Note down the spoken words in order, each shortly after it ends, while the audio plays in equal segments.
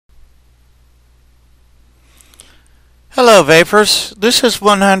Hello vapors, this is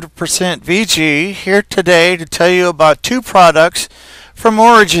 100% VG here today to tell you about two products from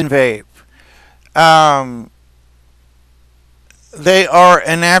Origin Vape. They are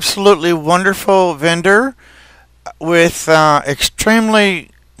an absolutely wonderful vendor with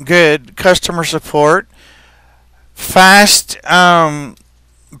extremely good customer support, fast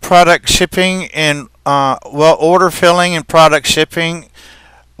product shipping and order filling and product shipping,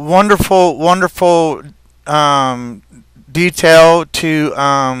 wonderful detail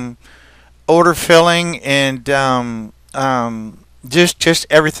to order filling, and just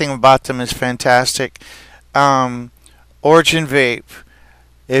everything about them is fantastic. Origin Vape.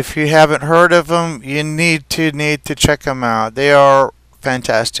 If you haven't heard of them, you need to check them out. They are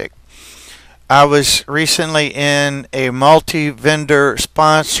fantastic. I was recently in a multi-vendor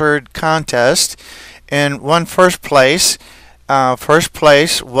sponsored contest and won first place. First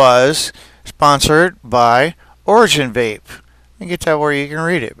place was sponsored by Origin Vape. Let me get that where you can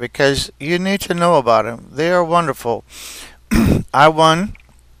read it because you need to know about them. They are wonderful. I won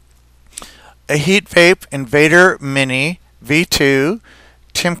a Heatvape Invader Mini V2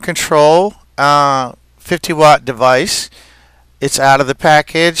 temp control 50-watt device. It's out of the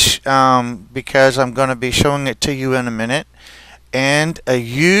package because I'm going to be showing it to you in a minute. And a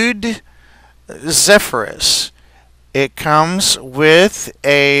Youde Zephyrus. It comes with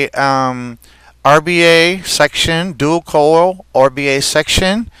a RBA section, dual coil RBA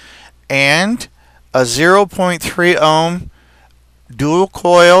section, and a 0.3 ohm dual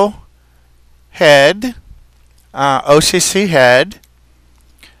coil head, OCC head,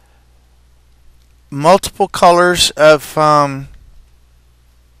 multiple colors of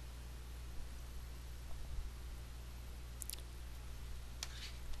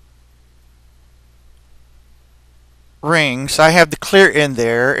rings. I have the clear in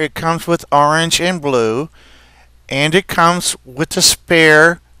there. It comes with orange and blue, and it comes with a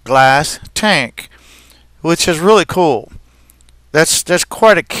spare glass tank, which is really cool. That's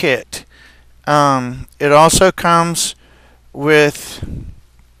quite a kit. It also comes with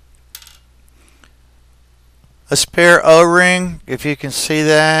a spare O-ring, if you can see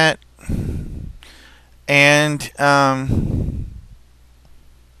that, and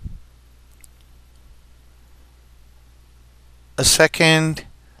a second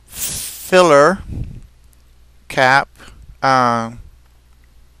filler cap. Can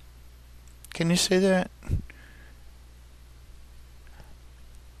you see that?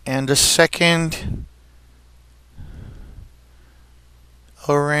 And a second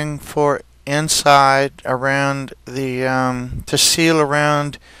O-ring for inside around the to seal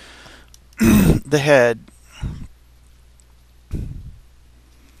around the head.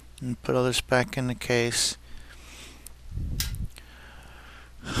 And put all this back in the case.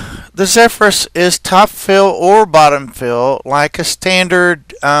 The Zephyrus is top fill or bottom fill like a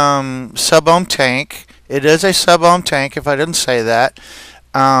standard sub-ohm tank. It is a sub-ohm tank, if I didn't say that.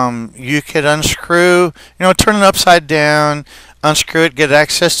 You could unscrew, turn it upside down, unscrew it, get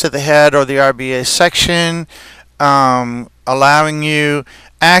access to the head or the RBA section, allowing you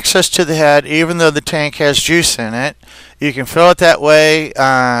access to the head even though the tank has juice in it. You can fill it that way,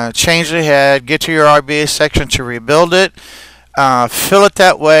 change the head, get to your RBA section to rebuild it, fill it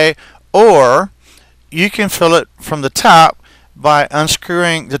that way, or you can fill it from the top by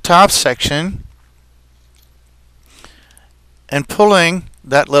unscrewing the top section and pulling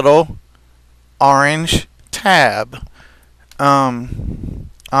that little orange tab. I'm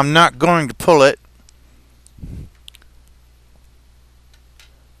not going to pull it.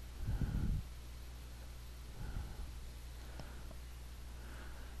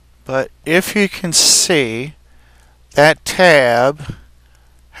 But if you can see, that tab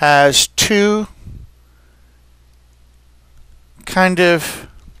has two kind of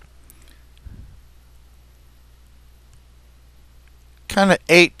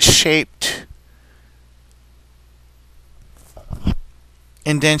eight-shaped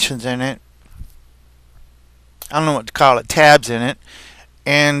indentions in it. I don't know what to call it, tabs in it.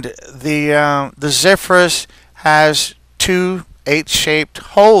 And the Zephyrus has two eight-shaped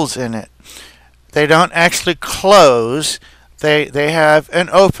holes in it. They don't actually close. They have an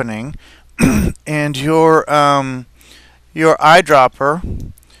opening, and your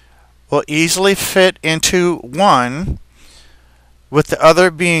eyedropper will easily fit into one, with the other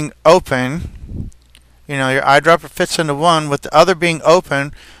being open. Your eyedropper fits into one with the other being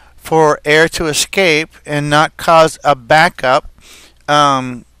open for air to escape and not cause a backup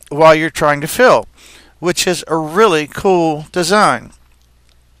while you're trying to fill, which is a really cool design.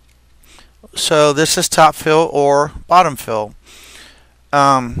 So this is top fill or bottom fill.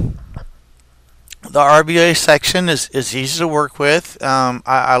 The RBA section is easy to work with.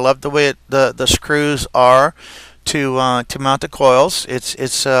 I love the way the screws are to mount the coils.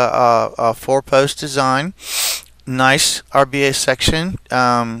 It's a 4-post design. Nice RBA section.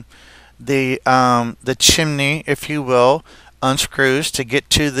 The chimney, if you will, unscrews to get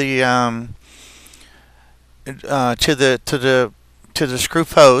to the screw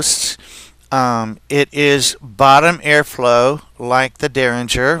posts. It is bottom airflow like the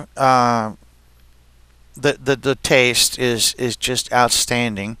Derringer. The taste is just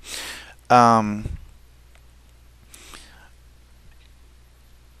outstanding.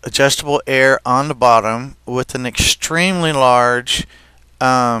 Adjustable air on the bottom with an extremely large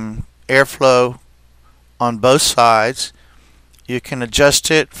airflow on both sides. You can adjust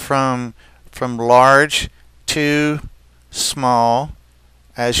it from large to small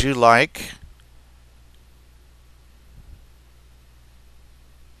as you like.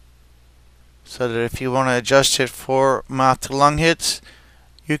 So that if you want to adjust it for mouth to lung hits,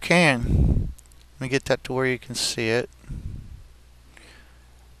 you can. Let me get that to where you can see it.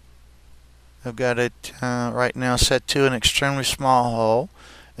 I've got it right now set to an extremely small hole,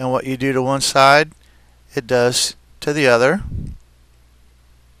 and what you do to one side, it does to the other.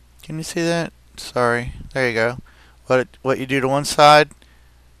 Can you see that? Sorry. There you go. What you do to one side,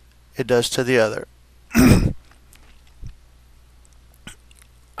 it does to the other.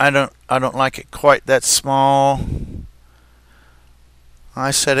 I don't like it quite that small.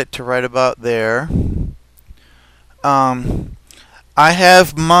 I set it to right about there. I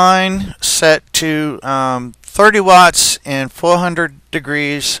have mine set to 30 watts and 400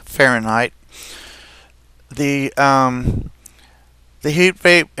 degrees Fahrenheit. The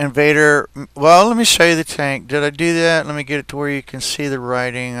Heatvape Invader, well, let me show you the tank. Did I do that? Let me get it to where you can see the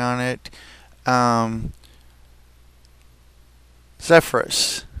writing on it.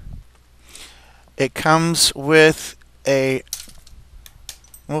 Zephyrus. It comes with a,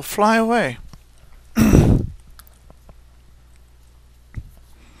 well, fly away.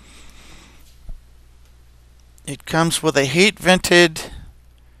 It comes with a heat vented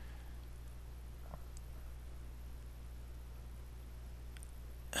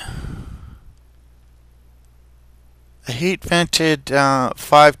a heat vented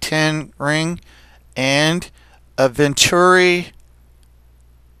 510 ring and a Venturi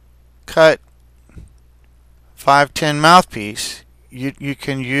cut 510 mouthpiece. You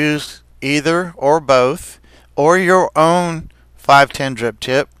can use either or both, or your own 510 drip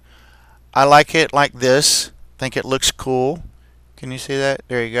tip. I like it like this. Think it looks cool. Can you see that?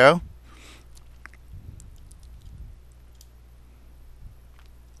 There you go.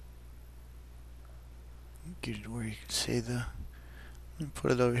 Get it where you can see the. Let me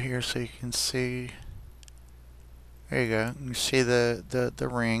put it over here so you can see. There you go. You can see the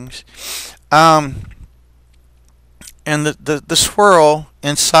rings. And the swirl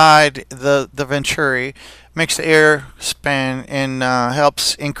inside the Venturi makes the air spin and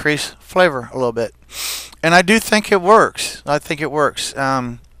helps increase flavor a little bit. And I do think it works. I think it works.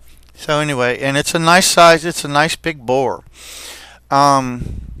 So anyway, and it's a nice size. It's a nice big bore. The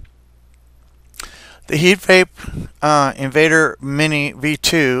Heatvape Invader Mini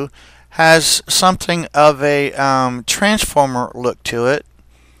V2 has something of a transformer look to it.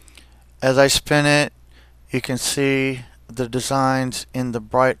 As I spin it, you can see the designs in the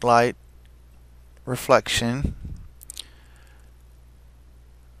bright light reflection.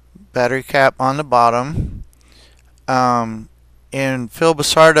 Battery cap on the bottom. In Phil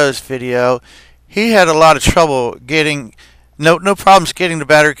Basardo's video, he had a lot of trouble getting no problems getting the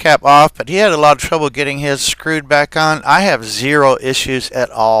battery cap off, but he had a lot of trouble getting his screwed back on. I have zero issues at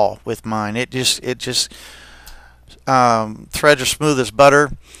all with mine. It just threads are smooth as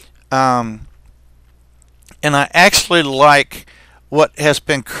butter. And I actually like what has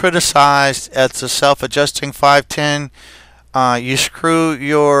been criticized as the self-adjusting 510. You screw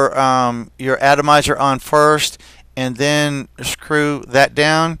your atomizer on first, and then screw that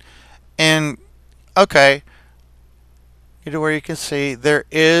down. And okay, get it where you can see there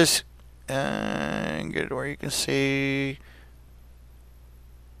is. Get it where you can see.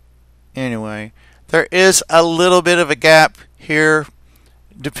 Anyway, there is a little bit of a gap here,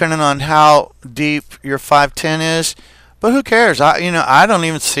 depending on how deep your 510 is, but who cares? I don't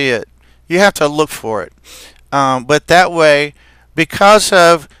even see it. You have to look for it. But that way, because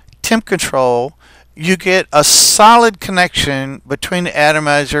of temp control, you get a solid connection between the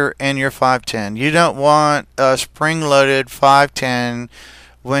atomizer and your 510. You don't want a spring-loaded 510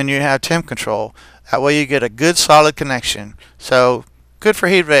 when you have temp control. That way, you get a good solid connection. So, good for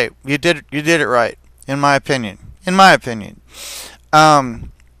Heatvape. You did it right, in my opinion.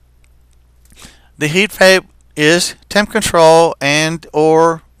 The The heat vape is temp control and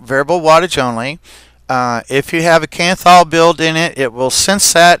or variable wattage only. If you have a Canthal build in it, it will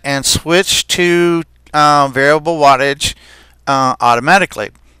sense that and switch to variable wattage automatically.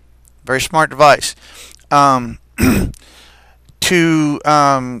 Very smart device. To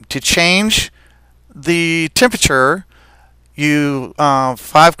change the temperature, you your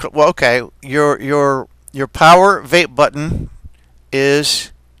power vape button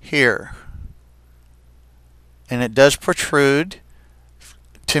is here, and it does protrude.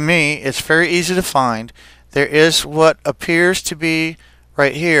 To me, it's very easy to find. There is what appears to be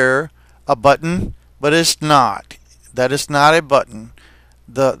right here a button, but it's not. That is not a button.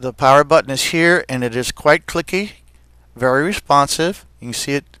 The power button is here, and it is quite clicky, very responsive. You can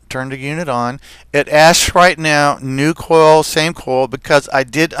see it turn the unit on. It asks right now new coil, same coil, because I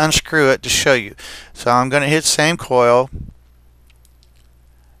did unscrew it to show you. So I'm going to hit same coil,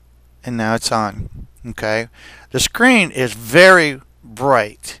 and now it's on. Okay, the screen is very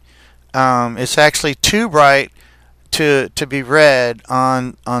bright. It's actually too bright to be read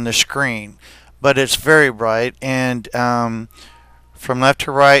on the screen, but it's very bright. And from left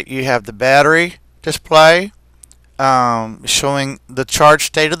to right, you have the battery display showing the charge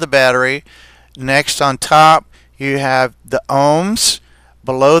state of the battery. Next, on top, you have the ohms.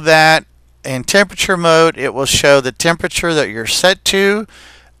 Below that, in temperature mode, it will show the temperature that you're set to,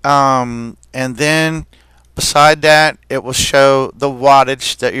 and then beside that, it will show the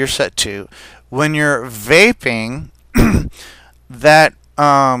wattage that you're set to. When you're vaping, that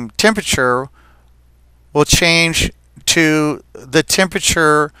temperature will change to the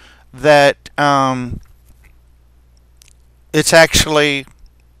temperature that it's actually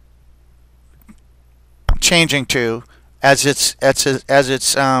changing to as it's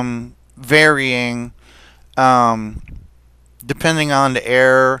varying depending on the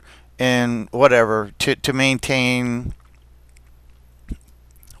air and whatever to maintain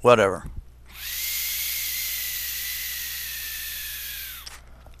whatever.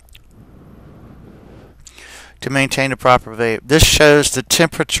 To maintain a proper vape. This shows the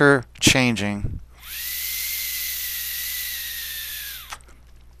temperature changing.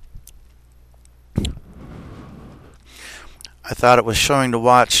 I thought it was showing the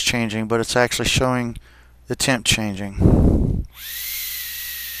watts changing, but it's actually showing the temp changing.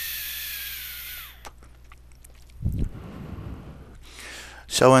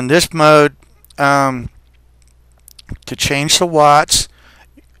 So in this mode, to change the watts,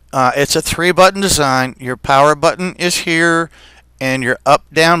 it's a 3-button design. Your power button is here, and your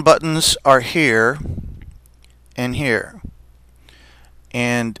up-down buttons are here and here.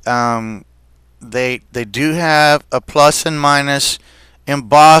 And they do have a plus and minus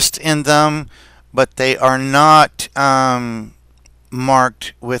embossed in them, but they are not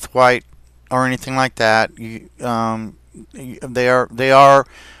marked with white or anything like that. They are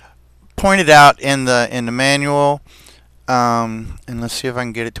pointed out in the manual. And let's see if I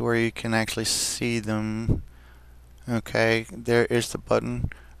can get it to where you can actually see them. Okay, there is the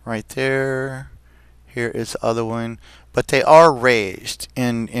button right there. Here is the other one, but they are raised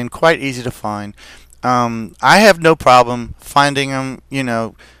and quite easy to find. I have no problem finding them. You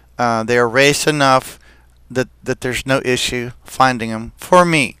know, they are raised enough that there's no issue finding them for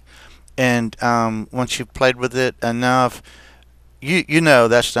me. And once you've played with it enough, you know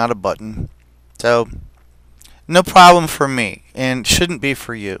that's not a button. So no problem for me, and shouldn't be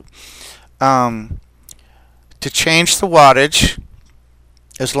for you. To change the wattage,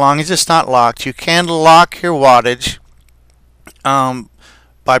 as long as it's not locked, you can lock your wattage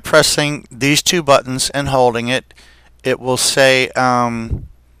by pressing these 2 buttons and holding it. It will say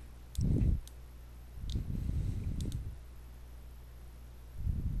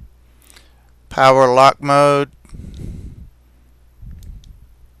power lock mode,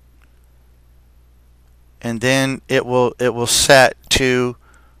 and then it will set to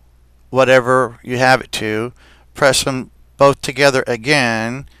whatever you have it to. Press them both together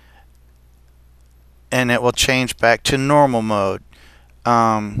again, and it will change back to normal mode.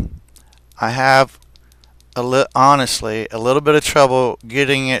 I have honestly a little bit of trouble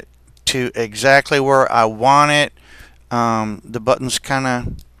getting it to exactly where I want it. The buttons kind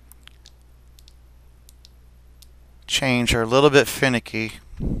of change, are a little bit finicky,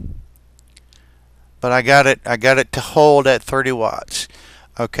 but I got it to hold at 30 watts.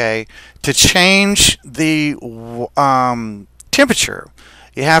 Okay, to change the temperature,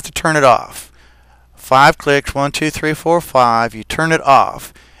 you have to turn it off. 5 clicks, 1, 2, 3, 4, 5. You turn it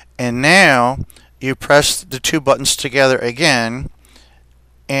off, and now you press the 2 buttons together again,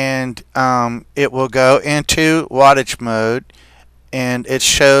 and it will go into wattage mode, and it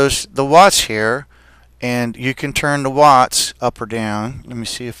shows the watts here. and you can turn the watts up or down. Let me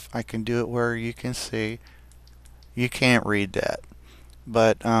see if I can do it where you can see. You can't read that,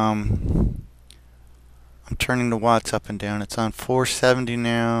 but I'm turning the watts up and down. It's on 470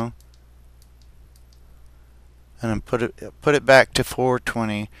 now, and I'm put it back to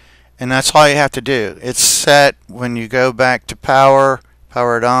 420, and that's all you have to do. It's set when you go back to power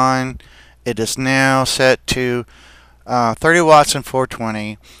it on. It is now set to 30 watts and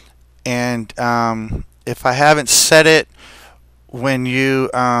 420, and if I haven't set it when you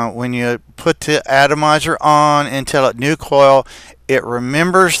put the atomizer on and tell it new coil, it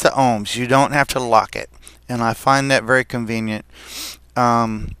remembers the ohms. You don't have to lock it, and I find that very convenient.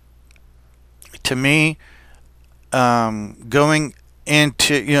 To me, going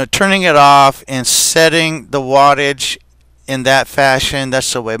into turning it off and setting the wattage in that fashion,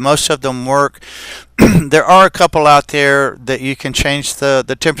 that's the way most of them work. There are a couple out there that you can change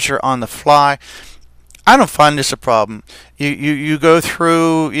the temperature on the fly. I don't find this a problem. You go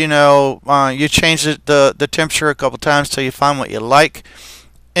through, you change the temperature a couple times till you find what you like,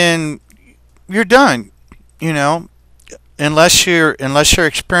 and you're done. Unless you're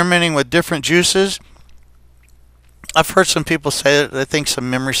experimenting with different juices. I've heard some people say that they think some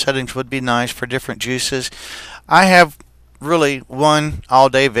memory settings would be nice for different juices. I have really one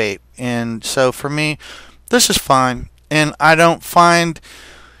all-day vape, and so for me, this is fine, and I don't find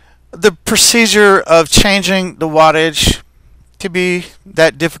the procedure of changing the wattage to be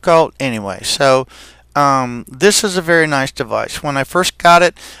that difficult anyway. So this is a very nice device. When I first got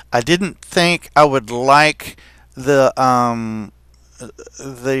it, I didn't think I would like the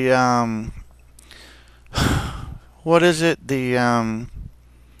what is it, the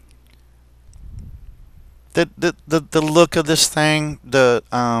look of this thing, the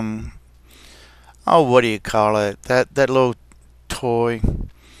oh, what do you call it, that little toy.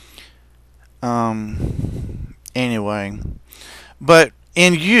 Anyway, but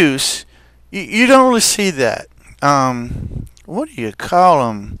in use, you don't really see that. What do you call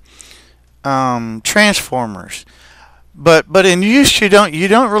them? Transformers. But in use, you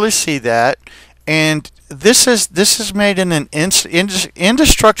don't really see that. And this is made in an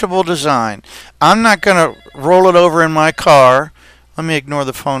indestructible design. I'm not going to roll it over in my car. Let me ignore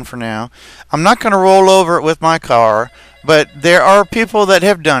the phone for now. I'm not going to roll over it with my car. But there are people that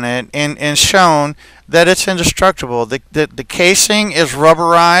have done it and shown that it's indestructible. The casing is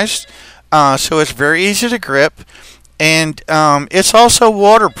rubberized, so it's very easy to grip, and it's also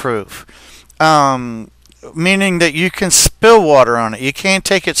waterproof, meaning that you can spill water on it. You can't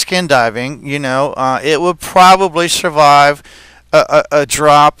take it skin diving. It would probably survive a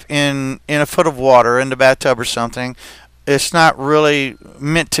drop in a foot of water in the bathtub or something. It's not really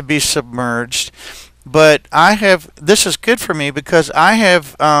meant to be submerged. But this is good for me because I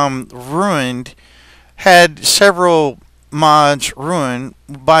have had several mods ruined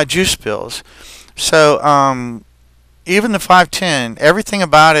by juice spills. So even the 510, everything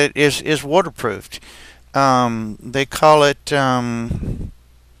about it is waterproofed. They call it, oh,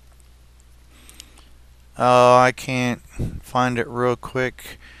 I can't find it real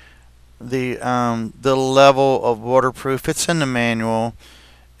quick. The level of waterproof, it's in the manual.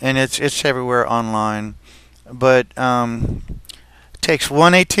 And it's everywhere online, but it takes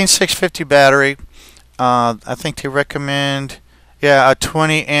one 18650 battery. I think they recommend, a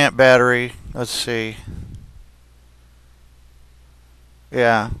 20 amp battery. Let's see.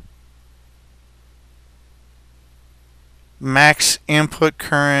 Yeah. Max input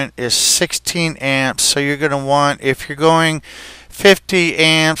current is 16 amps. So you're going to want, if you're going 50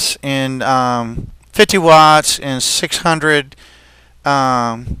 amps and 50 watts and 600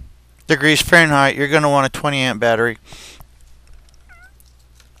 degrees Fahrenheit, you're going to want a 20 amp battery.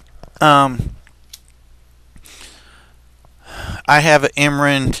 I have an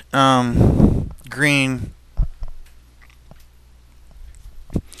Emerald green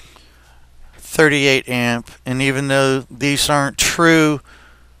 38 amp, and even though these aren't true,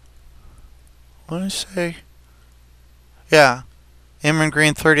 what did I say? Yeah, Emerald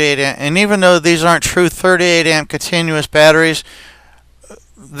green 38 amp, and even though these aren't true 38 amp continuous batteries,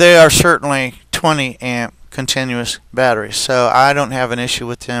 they are certainly 20 amp continuous batteries, so I don't have an issue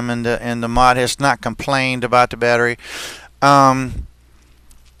with them, and the mod has not complained about the battery.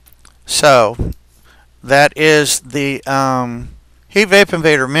 So that is the Heatvape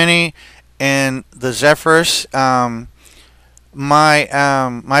Invader Mini and the Zephyrus.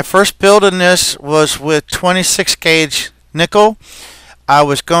 My first build in this was with 26 gauge nickel. I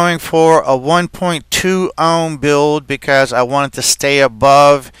was going for a 1.2 ohm build because I wanted to stay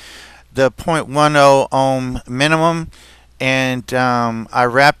above the 0.10 ohm minimum, and I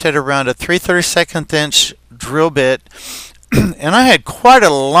wrapped it around a 3/32 inch drill bit, and I had quite a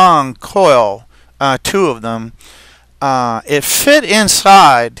long coil, two of them. It fit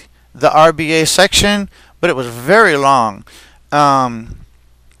inside the RBA section, but it was very long. And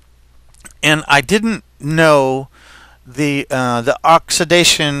I didn't know the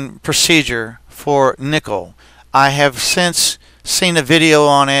oxidation procedure for nickel. I have since seen a video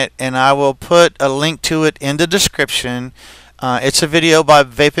on it, and I will put a link to it in the description. It's a video by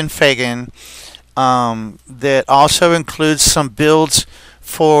VapnFagan that also includes some builds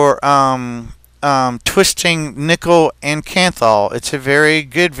for twisting nickel and canthal. It's a very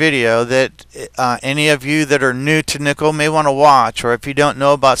good video that any of you that are new to nickel may want to watch, or if you don't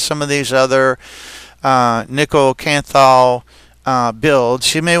know about some of these other nickel canthal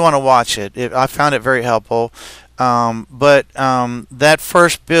builds, you may want to watch it. I found it very helpful. But that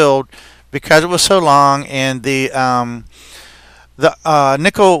first build, because it was so long and the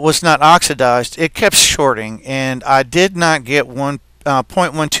nickel was not oxidized, it kept shorting, and I did not get 0.12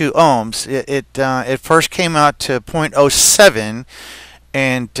 ohms. It first came out to 0.07,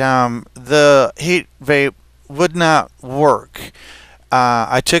 and the heat vape would not work.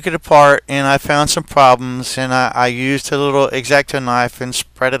 I took it apart and I found some problems, and I used a little X-Acto knife and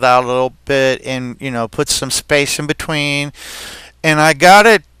spread it out a little bit, and put some space in between, and I got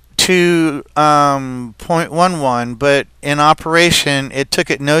it to 0.11, but in operation it took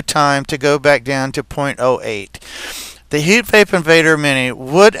it no time to go back down to 0.08. The Heatvape Invader Mini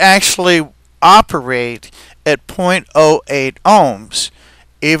would actually operate at 0.08 ohms,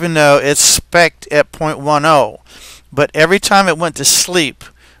 even though it's spec'd at 0.10. But every time it went to sleep,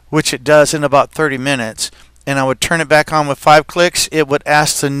 which it does in about 30 minutes, and I would turn it back on with 5 clicks, it would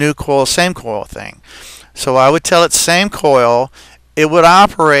ask the new coil, same coil thing. So I would tell it same coil, it would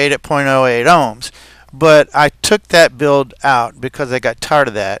operate at 0.08 ohms. But I took that build out because I got tired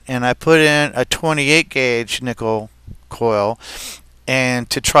of that, and I put in a 28 gauge nickel coil, and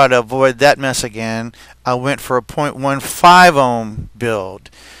to try to avoid that mess again, I went for a 0.15 ohm build.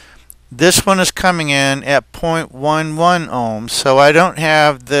 This one is coming in at 0.11 ohms, so I don't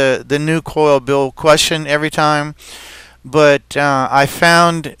have the new coil build question every time, but I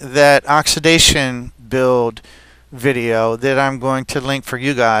found that oxidation build video that I'm going to link for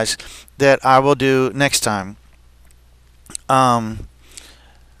you guys that I will do next time.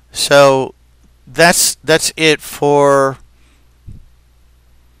 So that's it for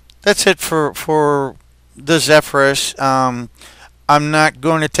the Zephyrus. I'm not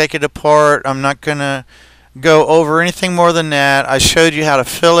going to take it apart. I'm not going to go over anything more than that. I showed you how to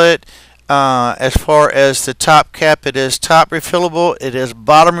fill it. As far as the top cap, it is top refillable. It is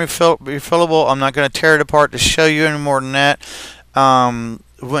bottom refillable. I'm not going to tear it apart to show you any more than that.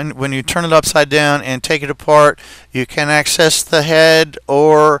 When you turn it upside down and take it apart, you can access the head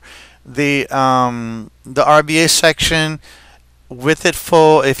or the RBA section with it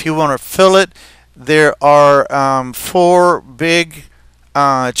full. If you want to fill it, there are 4 big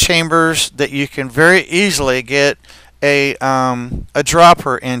chambers that you can very easily get a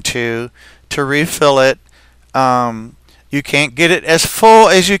dropper into to refill it. You can't get it as full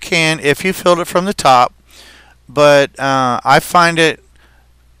as you can if you filled it from the top, but I find it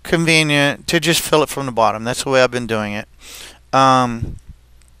convenient to just fill it from the bottom. That's the way I've been doing it. And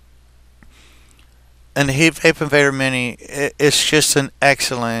the Heatvape Invader Mini, it's just an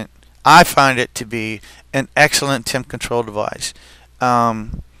excellent, I find it to be an excellent temp control device.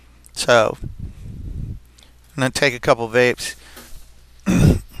 So I'm going to take a couple vapes.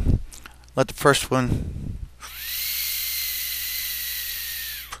 Let the first one.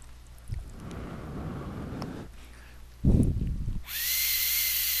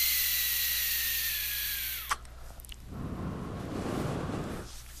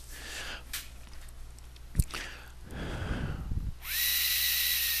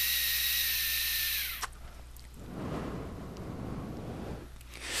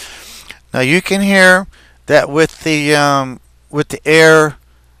 Now you can hear that with the air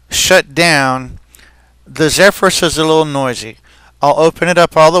shut down, the Zephyrus is a little noisy. I'll open it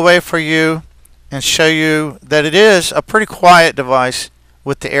up all the way for you and show you that it is a pretty quiet device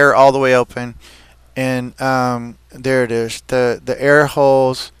with the air all the way open. And there it is. The air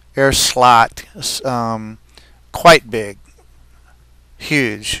holes, air slot, quite big,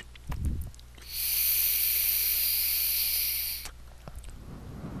 huge.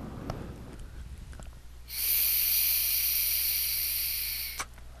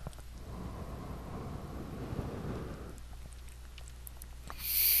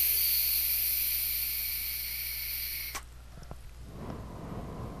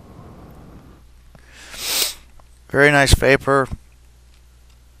 Very nice vapor.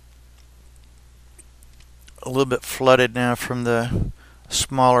 A little bit flooded now from the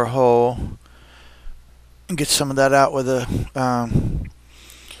smaller hole. Get some of that out with a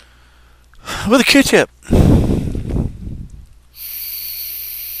Q-tip.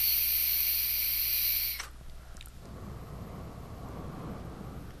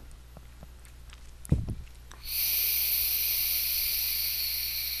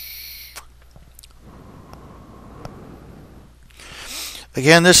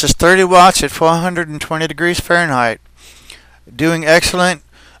 Again, this is 30 watts at 420 degrees Fahrenheit. Doing excellent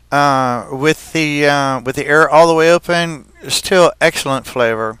with the air all the way open. Still excellent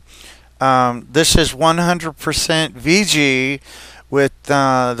flavor. This is 100% VG with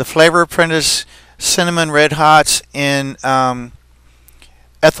the Flavor Apprentice Cinnamon Red Hots in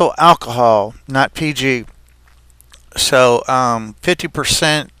ethyl alcohol, not PG. So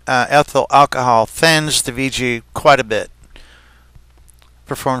 50% ethyl alcohol thins the VG quite a bit.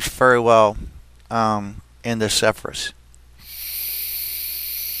 Performs very well in the Zephyrus.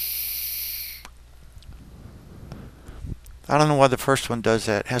 I don't know why the first one does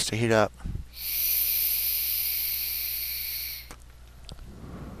that. It has to heat up.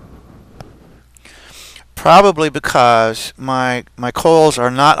 Probably because my coils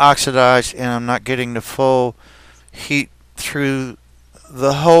are not oxidized and I'm not getting the full heat through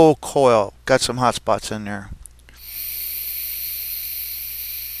the whole coil. Got some hot spots in there.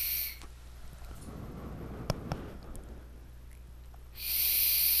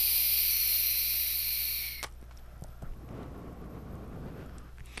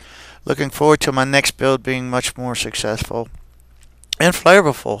 Looking forward to my next build being much more successful and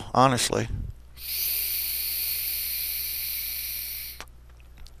flavorful, honestly.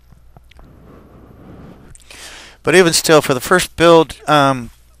 But even still, for the first build,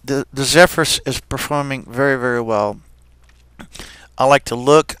 the Zephyrus is performing very, very well. I like the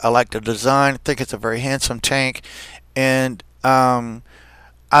look. I like the design. I think it's a very handsome tank, and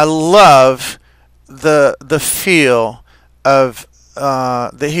I love the feel of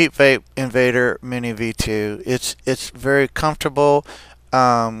the Heatvape Invader Mini V2. It's very comfortable,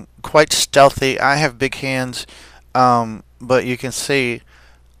 quite stealthy. I have big hands, but you can see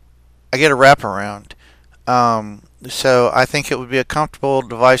I get a wraparound. So I think it would be a comfortable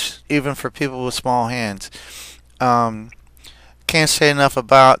device even for people with small hands. Can't say enough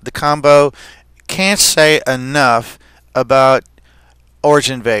about the combo. Can't say enough about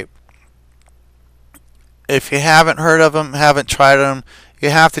Origin Vape. If you haven't heard of them, haven't tried them, you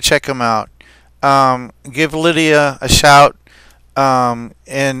have to check them out. Give Lydia a shout.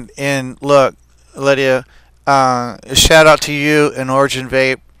 And look, Lydia, a shout out to you and Origin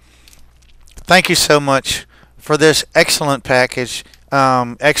Vape. Thank you so much for this excellent package.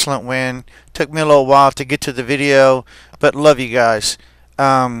 Excellent win. Took me a little while to get to the video, but love you guys.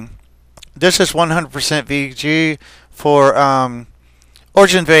 This is 100% VG for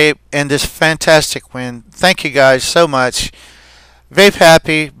Origin Vape and this fantastic win. Thank you guys so much. Vape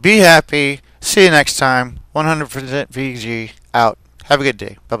happy, be happy. See you next time. 100% VG out. Have a good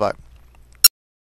day. Bye-bye.